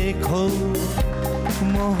देखो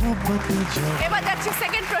मोहब्बत जवां। এবার যাচ্ছে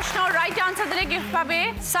সেকেন্ড প্রশ্ন, রাইট আনসার দিলে গিফট পাবে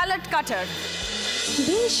স্যালাড কাটার।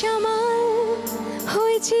 বেসামাল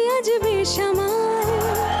হয়েছি আজ বেসামাল,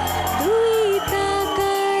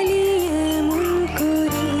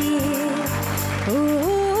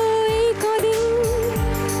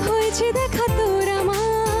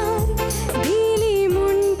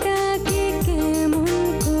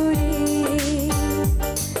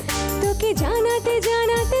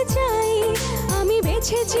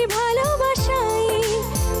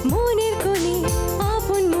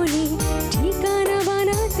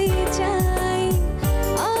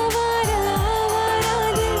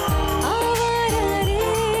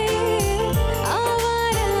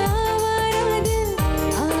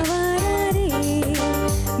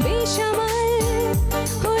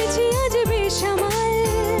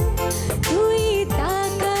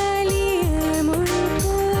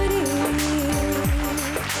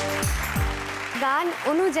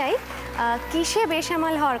 অনুযায়ী কিসে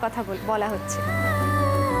বেসামাল হওয়ার কথা বলা হচ্ছে?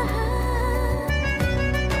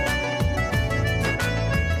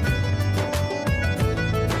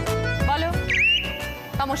 বলো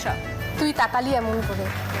সমস্যা। তুই তাকালি এমন করে।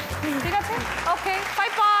 ঠিক আছে, ওকে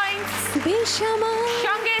 5 পয়েন্টস। বেসামাল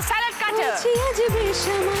সঙ্গে স্যালাড কাটার। আজ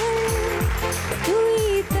বেসামাল তুই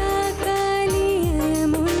তাকালি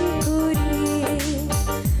এমন করে।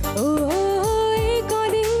 ও এই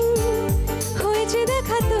কদিন হয়েছে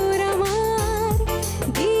দেখা তোর আমার,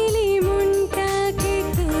 দিলি মনটাকে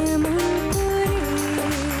কেমন করে।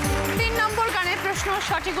 3 নম্বর গানের প্রশ্ন,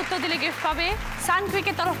 সঠিক উত্তর দিলে গিফট পাবে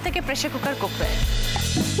সানকুইকের তরফ থেকে প্রেসার কুকার কুকওয়্যার।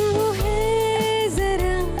 वो है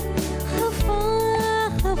जरा खफा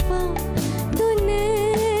खफा तूने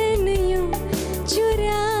यूं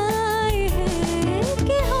चुराए हैं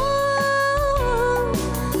कि हो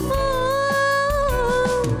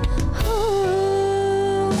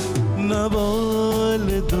न बोल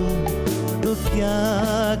दो तो क्या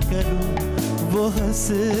करूं, वो हंस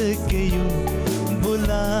के यूं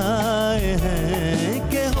बुलाए हैं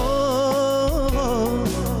कि हो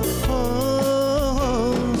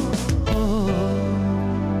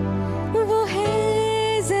वो है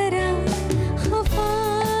जरा खफा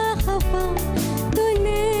खफा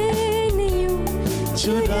तूने यूं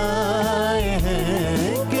चुराए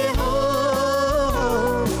हैं कि हो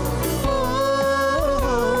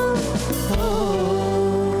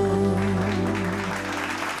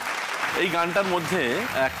এই গানটার মধ্যে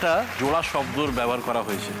একটা জোড়া শব্দর ব্যবহার করা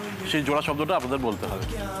হয়েছে, সেই জোড়া শব্দটা আপনাদের বলতে হবে।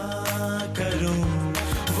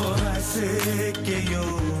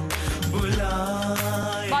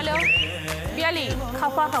 বলো পিয়ালি।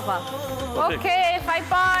 খাপা খাপা। ওকে 5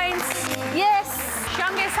 পয়েন্টস। ইয়েস,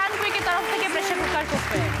 সঙ্গে সানকুইকের তরফ থেকে প্রেসার কুকার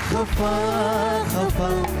কুকওয়্যার। खफा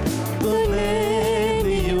खफा तूने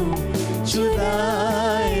यूं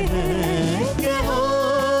चुराए हैं कि हो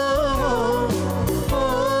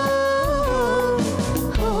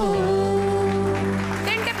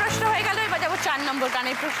তিনটে প্রশ্ন হয়ে গেল, এবার যাবো 4 নম্বর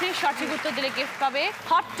গানের প্রশ্নে। সঠিক উত্তর দিলে গিফট পাবে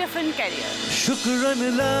হট টিফিন ক্যারিয়ার। शुक्रन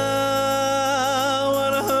ला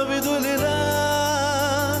वल्हम्दुलिल्लाह,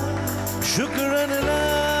 शुक्रन ला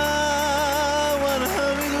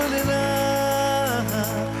वल्हम्दुलिल्लाह,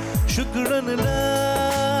 शुक्रन ला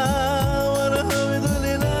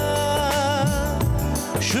वल्हम्दुलिल्लाह,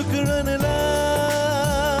 शुक्रन ला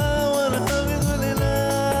वल्हम्दुलिल्लाह।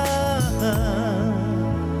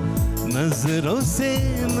 नजरों से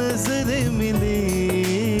नजरें मिली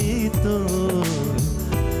तो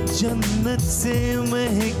जन्नत से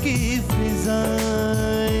महकी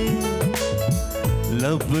फिजाएं,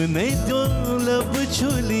 लब ने जो लब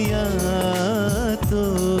छू लिया तो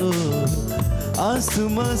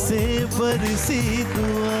आसमां से बरसी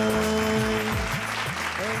दुआएं।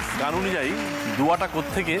 গান অনুযায়ী দুয়াটা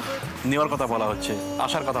কোত্থেকে নেওয়ার কথা বলা হচ্ছে,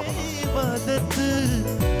 আসার কথা বলা হচ্ছে। इबादत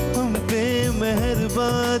हम पे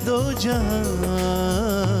मेहरबान दो जहां,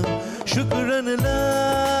 शुक्रन ला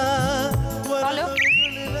বলো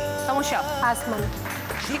সমস্যা। আসমান।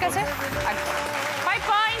 ঠিক আছে, 5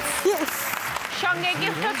 পয়েন্টস। সঙ্গে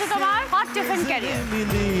গিফট হচ্ছে তোমার হট টিফিন ক্যারিয়ার।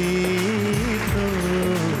 मिली तो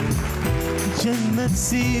जन्नत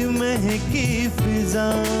सी महकी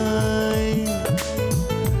फिजाएं,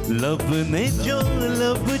 लब ने जो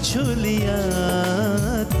लब छू लिया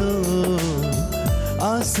तो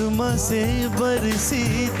आसमां से बरसी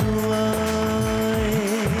दुआएं।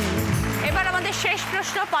 এবার আমাদের শেষ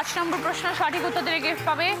প্রশ্ন, 5 নম্বর প্রশ্ন। সঠিক উত্তর দিলে গিফট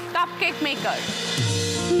পাবে কাপকেক মেকার।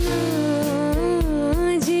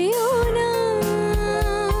 जियो ना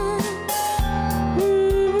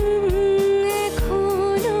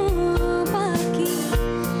এখনো বাকি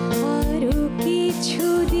আরো কিছু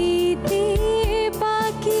দিতে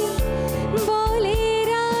বাকি, বলে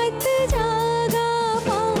রাত জাগা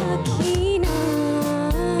পাখি না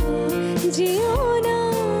জিও না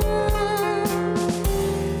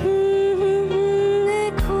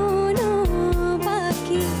এখনো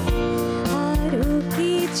বাকি আরো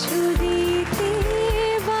কিছু দিতে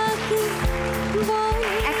বাকি,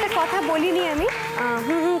 বলে একটা কথা বলিনি আমি,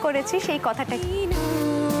 হুম হুম করেছি, সেই কথাটা কি? না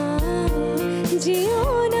জিও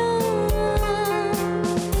না।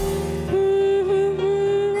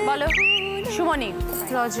 বলো সুমনি।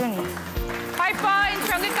 রজনী। 5 পয়েন্টস,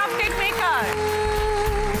 সঙ্গে কাপকেক মেকার।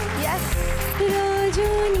 ইয়েস,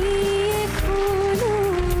 রজনী এখনো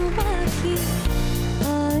বাকি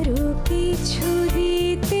আরো কিছু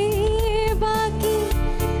দিতে বাকি,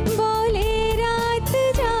 বলে রাত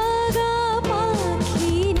জাগা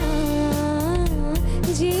পাখি না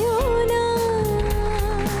যেও না।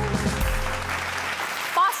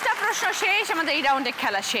 5টা প্রশ্ন শেষ আমাদের এই রাউন্ড। রাউন্ডের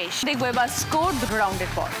খেলা শেষ। দেখবো এবার স্কোর দুটো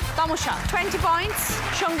রাউন্ডের পর। তামসা 20 points,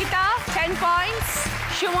 Sangeeta 10 points,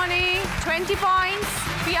 সুমনি 20 points,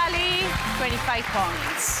 Piyali 25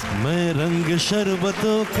 পয়েंट्स। मैं रंग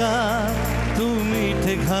शरबतों का, तू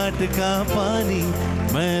मीठे घाट का पानी।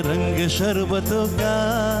 मैं रंग शरबतों का,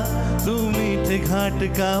 तू मीठे घाट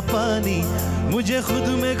का पानी। मुझे खुद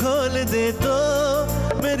में खोल दे तो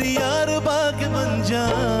मेरी यार बाग बन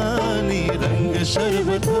जानी। रंग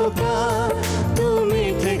शरबतों का, तू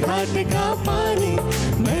मीठे घाट का पानी।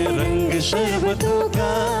 मैं रंग शरबतों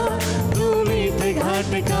का, तू मीठे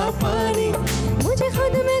घाट का पानी। मुझे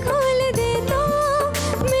खुद में खोल दे तो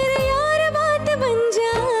मेरे यार बात बन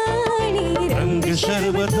जानी। रंग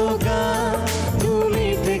शरबतों का, तू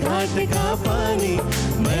मीठे घाट का पानी।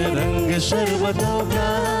 मैं रंग शरबतों का,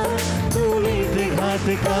 तू मीठे घाट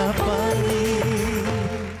का पानी।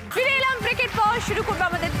 ফিরে এলাম ব্রেকের পর, শুরু করবো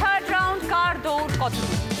আমাদের থার্ড রাউন্ড, কার দৌড় কত।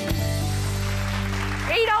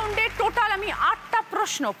 এই রাউন্ডে টোটাল আমি 8টা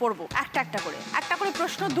প্রশ্ন পড়বো, একটা করে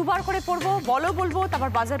প্রশ্ন দুবার করে পড়বো, বলবো, তারপর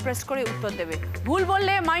বাজার প্রেস করে উত্তর দেবে। ভুল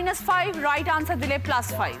বললে -5, রাইট আনসার দিলে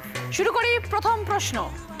 +5। শুরু করি প্রথম প্রশ্ন।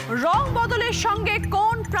 রং বদলের সঙ্গে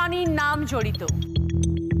কোন প্রাণীর নাম জড়িত?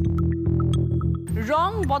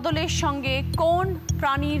 রং বদলের সঙ্গে কোন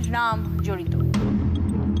প্রাণীর নাম জড়িত?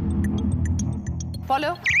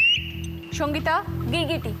 বলো। সঙ্গীতা?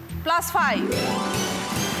 গিরগিটি। +5।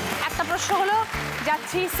 একটা প্রশ্ন হলো,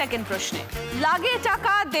 যাচ্ছি সেকেন্ড প্রশ্নে। লাগে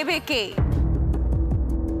টাকা দেবে কে?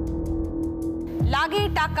 লাগে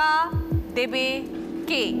টাকা দেবে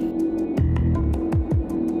কে?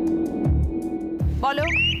 বলো।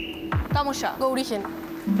 তামসা? গৌরী সেন।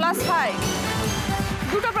 +5।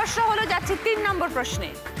 দুটো প্রশ্ন হলো, যাচ্ছি 3 নম্বর প্রশ্নে।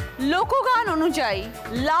 লোকগান অনুযায়ী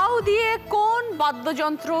লাউ দিয়ে কোন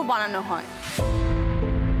বাদ্যযন্ত্র বানানো হয়?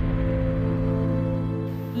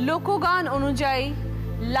 লোকগান অনুযায়ী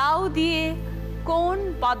লাউ দিয়ে কোন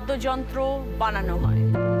বাদ্যযন্ত্র বানানো হয়?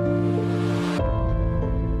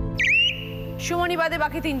 সুমনি বাদে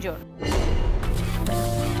বাকি 3 জন।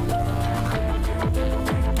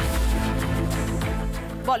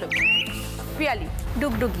 বলো। পিয়ালি?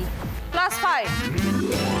 ডুগডুগি। +5।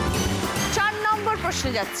 4 নম্বর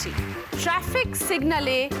প্রশ্নে যাচ্ছি। ট্রাফিক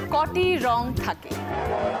সিগন্যালে কটি রং থাকে?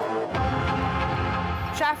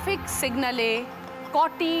 ট্রাফিক সিগন্যালে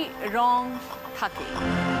কটি রং থাকে?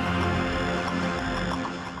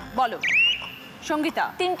 বলো। সঙ্গীতা?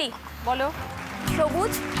 3টি। বলো।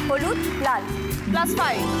 সবুজ, হলুদ, লাল।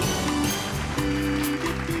 +5।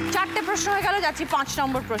 4টে প্রশ্ন হয়ে গেল, যাচ্ছি 5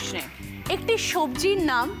 নম্বর প্রশ্নে। একটি সবজির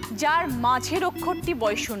নাম যার মাঝের অক্ষরটি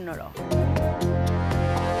বয়শূন্য র।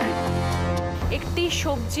 একটি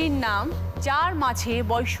সবজির নাম যার মাঝে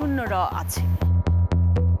বয়শূন্য র আছে।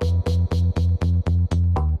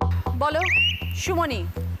 বলো। সুমনি?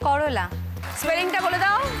 করলা। স্পেলিংটা বলে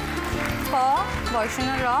দাও। ক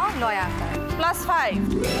বয়সূন্য র লয় আকার। +5।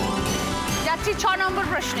 যাচ্ছি 6 নম্বর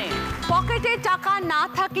প্রশ্নে। পকেটে টাকা না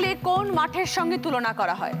থাকলে কোন মাঠের সঙ্গে তুলনা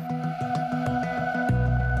করা হয়?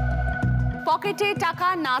 পকেটে টাকা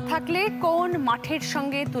না থাকলে কোন মাঠের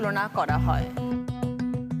সঙ্গে তুলনা করা হয়?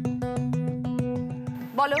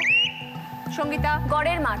 বলো। সঙ্গীতা?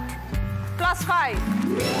 গড়ের মাঠ। +5।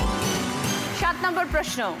 7 নম্বর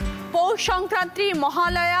প্রশ্ন। পৌষ সংক্রান্তি,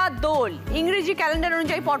 মহালয়া, দোল ইংরেজি ক্যালেন্ডার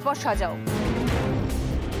অনুযায়ী পরপর সাজাও।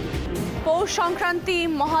 পৌষ সংক্রান্তি,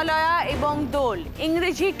 মহালয়া এবং দোল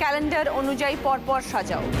ইংরেজি ক্যালেন্ডার অনুযায়ী পরপর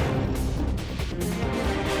সাজাও।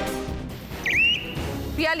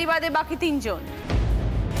 পিয়ালি বাদে বাকি 3 জন।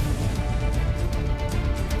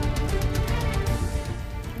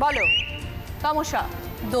 বলো। তামসা?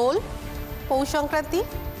 দোল, পৌষ সংক্রান্তি,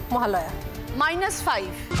 মহালয়া।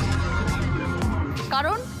 -5,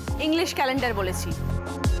 কারণ ইংলিশ ক্যালেন্ডার বলেছি।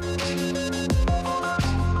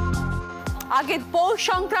 আগে পৌষ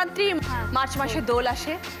সংক্রান্তি, মার্চ মাসে দোল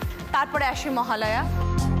আসে, তারপরে আসে মহালয়া।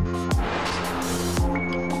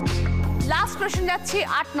 লাস্ট প্রশ্ন যাচ্ছি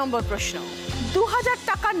 8 নম্বর প্রশ্ন। 2000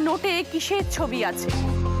 টাকার নোটে কিসের ছবি আছে?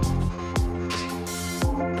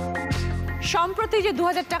 সম্প্রতি যে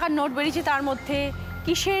 2000 টাকার নোট বেরিয়েছে তার মধ্যে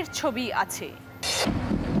কিসের ছবি আছে?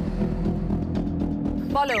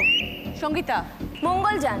 বলো। সঙ্গীতা?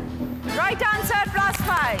 মঙ্গলযান। Right answer,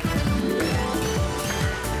 +5।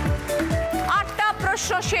 8টা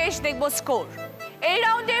প্রশ্ন শেষ, দেখবো স্কোর। এই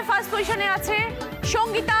রাউন্ডে ফার্স্ট পজিশনে আছে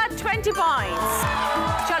সঙ্গীতা 20 পয়েন্টস।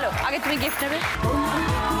 চলো, আগে তুমি গিফট নেবে।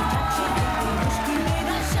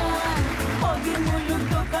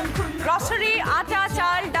 গ্রসারি, আটা,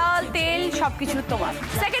 চাল, ডাল, তেল সবকিছু তোমার।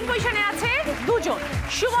 সেকেন্ড পজিশনে আছে 2 জন,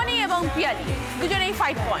 সুমনি এবং পিয়ালি, দুজনেই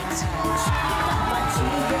 5 পয়েন্টস।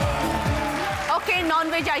 ওকে,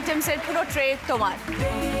 ননভেজ আইটেমসের পুরো ট্রে তোমার।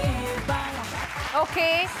 ওকে,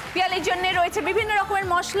 পিয়ালির জন্য রয়েছে বিভিন্ন রকমের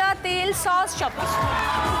মশলা, তেল, সস, সব কিছু।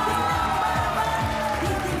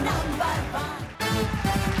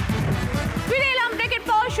 ফিরে এলাম ব্রেকের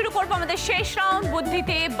পর, শুরু করবো আমাদের শেষ রাউন্ড,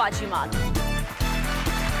 বুদ্ধিতে বাজিমাত।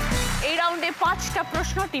 এই রাউন্ডে 5টা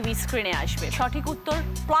প্রশ্ন টিভি স্ক্রিনে আসবে। সঠিক উত্তর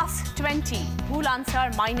 +20, ভুল আনসার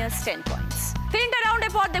 -10 পয়েন্টস। 3টা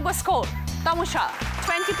রাউন্ডের পর দেখবো স্কোর। তমসা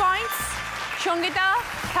 20 points, Sangeeta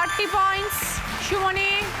 30 points,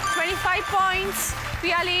 সুমনি 25 points,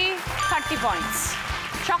 Piyali 30 points.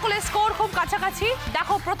 সকলের স্কোর খুব কাছাকাছি।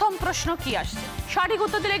 দেখো প্রথম প্রশ্ন কি আসছে। সঠিক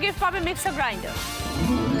উত্তর দিলে গিফট পাবে মিক্সার গ্রাইন্ডার।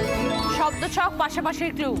 শব্দছক,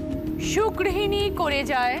 পাশাপাশির ক্লু। সুগৃহিণী করে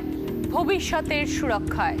যায় ভবিষ্যতের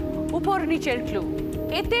সুরক্ষায়, উপর নিচের ক্লু।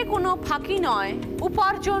 এতে কোনো ফাঁকি নয়,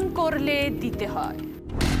 উপার্জন করলে দিতে হয়।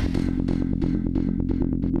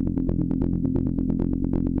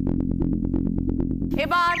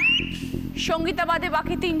 এবার সঙ্গীতা বাদে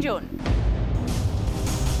বাকি 3 জন।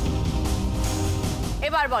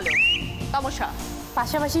 এবার বলো তমসা।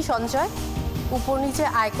 পাশাপাশি সঞ্চয়, উপর নিচে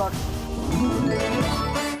আয়কর।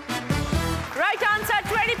 Right answer,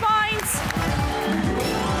 20 points.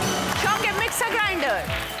 সঙ্গে মিক্সার গ্রাইন্ডার।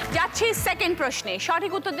 যাচ্ছি সেকেন্ড প্রশ্নে।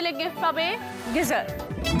 সঠিক উত্তর দিলে গিফট পাবে গিজার।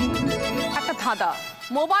 একটা ধাঁধা।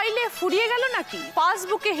 মোবাইলে ফুরিয়ে গেল নাকি,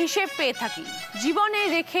 পাসবুকে হিসেব পেয়ে থাকি, জীবনে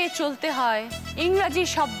রেখে চলতে হয়, ইংরাজি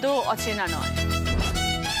শব্দ অচেনা নয়।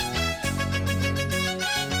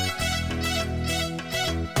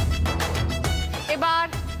 এবার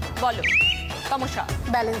বলো তমসা।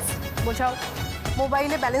 ব্যালেন্স। বোঝাও।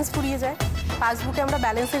 মোবাইলে ব্যালেন্স ফুরিয়ে যায়, পাসবুকে আমরা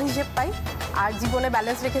ব্যালেন্সের হিসেব পাই, আর জীবনে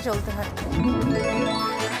ব্যালেন্স রেখে চলতে হয়।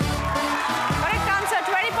 Correct answer,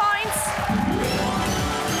 20 points.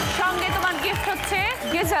 সঙ্গে তোমার গিফট হচ্ছে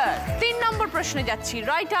গিজার। 3 নম্বর প্রশ্নে যাচ্ছি।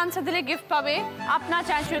 রাইট আনসার দিলে গিফট পাবে আপনার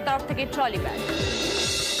চ্যানেলের তরফ থেকে ট্রলি ব্যাগ।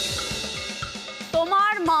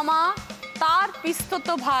 তোমার মামা, তার পিস্তত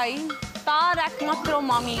ভাই, তার একমাত্র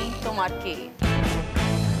মামি তোমার কে?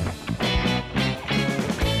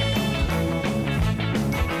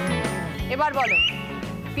 এবার বলো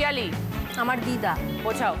পিয়ালি। আমার দিদা।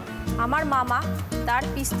 বোঝাও। আমার মামা, তার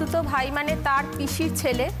পিস্তুত ভাই মানে তার পিসির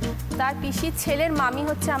ছেলে, তার পিসির ছেলের মামি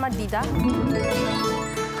হচ্ছে আমার দিদা।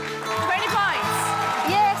 20 পয়েন্টস।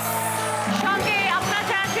 ইয়েস। সঙ্গে আপনার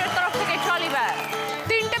চ্যানেলের তরফ থেকে ট্রলি ব্যাগ।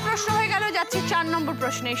 3টে প্রশ্ন হয়ে গেল। যাচ্ছি 4 নম্বর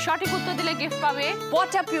প্রশ্নে। সঠিক উত্তর দিলে গিফট পাবে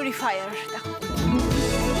ওয়াটার পিউরিফায়ার। দেখো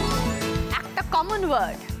একটা কমন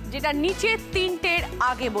ওয়ার্ড যেটা নিচে 3টের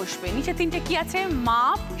আগে বসবে। নিচে 3টে কি আছে?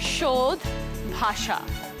 মাপ, শোধ, ভাষা।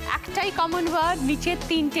 একটাই কমন ওয়ার্ড, নিচে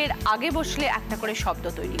 3টের আগে বসলে একটা করে শব্দ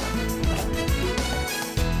তৈরি হবে।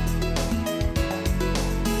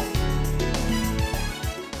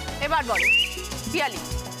 এবার বলো পিয়ালি।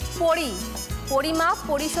 পরিমাপ,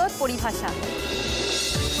 পরিশোধ, পরিভাষা।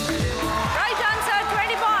 Right answer,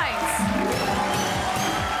 20 points.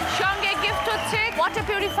 সঙ্গে গিফট হচ্ছে ওয়াটার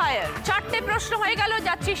পিউরিফায়ার। 4টে প্রশ্ন হয়ে গেল।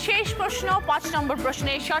 যাচ্ছি শেষ প্রশ্ন, 5 নম্বর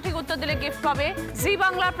প্রশ্নে। সঠিক উত্তর দিলে গিফট পাবে জি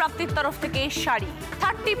বাংলা প্রাপ্তির তরফ থেকে শাড়ি।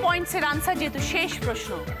 30 পয়েন্টসের আনসার, যেহেতু শেষ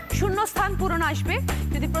প্রশ্ন। শূন্য স্থান পূরণ আসবে।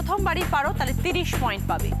 যদি প্রথমবারই পারো তাহলে 30 পয়েন্ট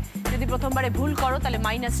পাবে। যদি প্রথমবারে ভুল করো তাহলে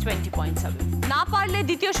 -20 পয়েন্টস হবে। না পারলে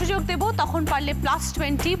দ্বিতীয় সুযোগ দেব, তখন পারলে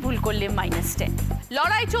 +20, ভুল করলে -10।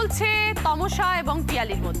 লড়াই চলছে তমসা এবং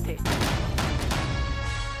পিয়ালির মধ্যে।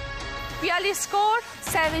 পিয়ালির স্কোর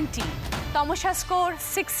 70, তমসা স্কোর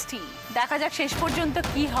 60। দেখা যাক শেষ পর্যন্ত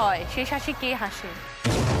কি হয়, শেষ হাসি কে হাসে।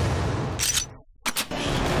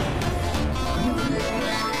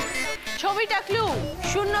 ছবিটা ক্লু,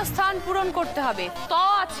 শূন্য স্থান পূরণ করতে হবে। ত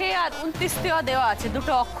আছে আর 29 দেওয়া আছে,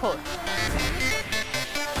 দুটো অক্ষর।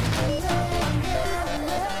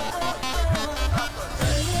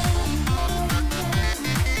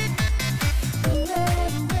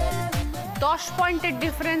 দশ পয়েন্টের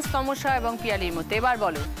ডিফারেন্স তমসা এবং পিয়ালির মধ্যে। এবার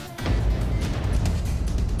বলো,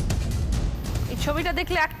 এই ছবিটা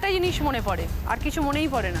দেখলে একটা জিনিস মনে পড়ে, আর কিছু মনেই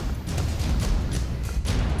পড়ে না।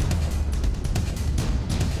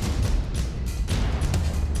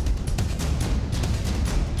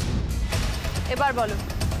 এবার বলো,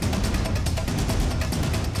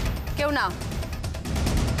 কেউ না?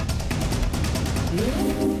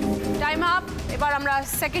 Time up. এবার আমরা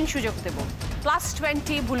সেকেন্ড সুযোগ দেব।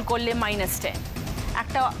 +20, ভুল করলে -10,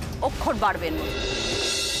 একটা অক্ষর বাড়বে।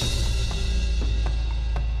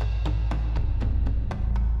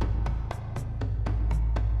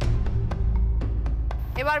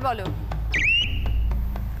 এবার বলো,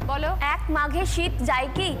 বলো। এক মাঘে শীত যায়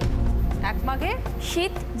কি? এক মাঘে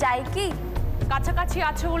শীত যায় কি? কাছাকাছি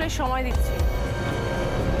আছো বলে সময় দিচ্ছি।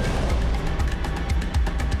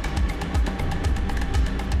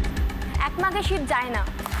 এক মাঘে শীত যায় না।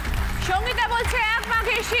 সঙ্গীতা বলছে এক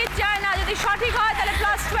মাঘে শীত যায় না। যদি সঠিক হয় তাহলে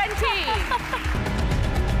 +20।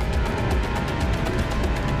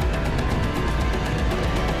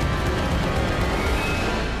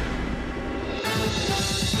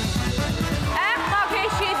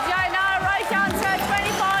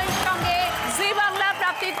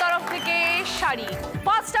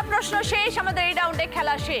 আমাদের এই রাউন্ডে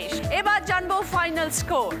খেলা শেষ। এবার জানবো ফাইনাল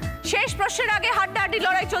স্কোর। শেষ প্রশ্নের আগে হাড্ডাহাড্ডি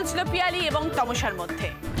লড়াই চলছিল পিয়ালি এবং তমসার মধ্যে।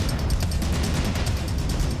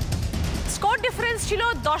 স্কোর ডিফারেন্স ছিল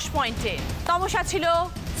 10 পয়েন্টে। তমসা ছিল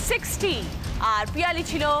 60 আর পিয়ালি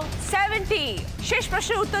ছিল 70। শেষ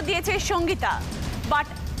প্রশ্নের উত্তর দিয়েছে সঙ্গীতা, বাট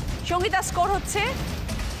সঙ্গীতা স্কোর হচ্ছে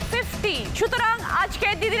 50। সুতরাং আজকে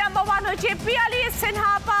দিদি নাম্বার 1 হয়েছে পিয়ালি সিনহা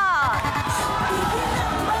আপা।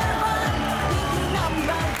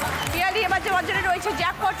 পিয়ালি এবার যে বাজারে রয়েছে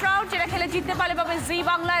জ্যাকপট রাউন্ড, যেটা খেলে জিততে পারলে পাবে জি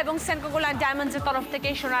বাংলা এবং সেন্ট্রো গোল্ড অ্যান্ড ডায়মন্ডসের তরফ থেকে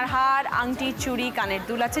সোনার হার, আংটি, চুড়ি, কানের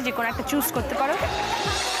দুল আছে, যে কোনো একটা চুজ করতে পারো।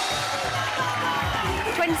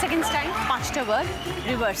 20 সেকেন্ডস টাইম, 5টা ওয়ার্ড,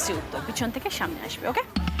 রিভার্সে উত্তর, পিছন থেকে সামনে আসবে। ওকে,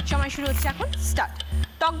 সময় শুরু হচ্ছে এখন, স্টার্ট।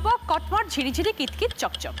 টকবক, কটমট, ঝিরিঝিরি, কিতকিত,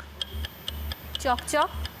 চকচক। চকচক,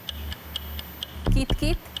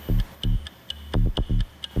 কিতকিত,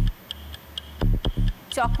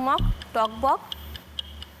 চকমক, টকবক,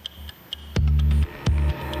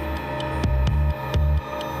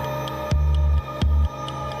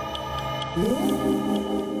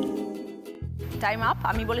 টাইম আপ।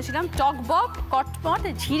 আমি বলেছিলাম টকবক, কটমট,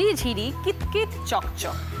 ঝিরিঝিরি, কিতকিত,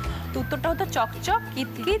 চকচক। তো উত্তরটা হতো চকচক,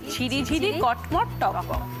 কিতকিত, ঝিরিঝিরি, কটমট,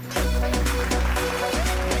 টকবক।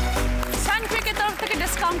 সানক্রিকের তরফ থেকে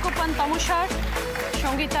discount coupon তমসার,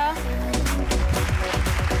 Sangeeta.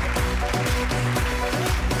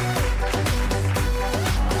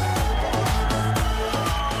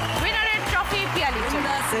 উইনারের trophy Piyali.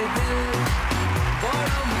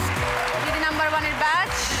 দিদি নাম্বার 1 এর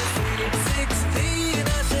batch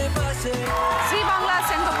G Bangla,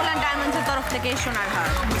 Centra gold and ডায়মন্ডসের তরফ থেকে সোনার হার।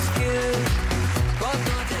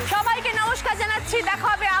 সবাইকে নমস্কার জানাচ্ছি। দেখা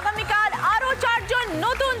হবে আগামীকাল আরো 4 জন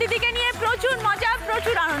নতুন দিদিকে নিয়ে, প্রচুর মজা,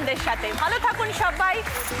 প্রচুর আনন্দের সাথে। ভালো থাকুন সবাই,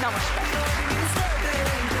 নমস্কার।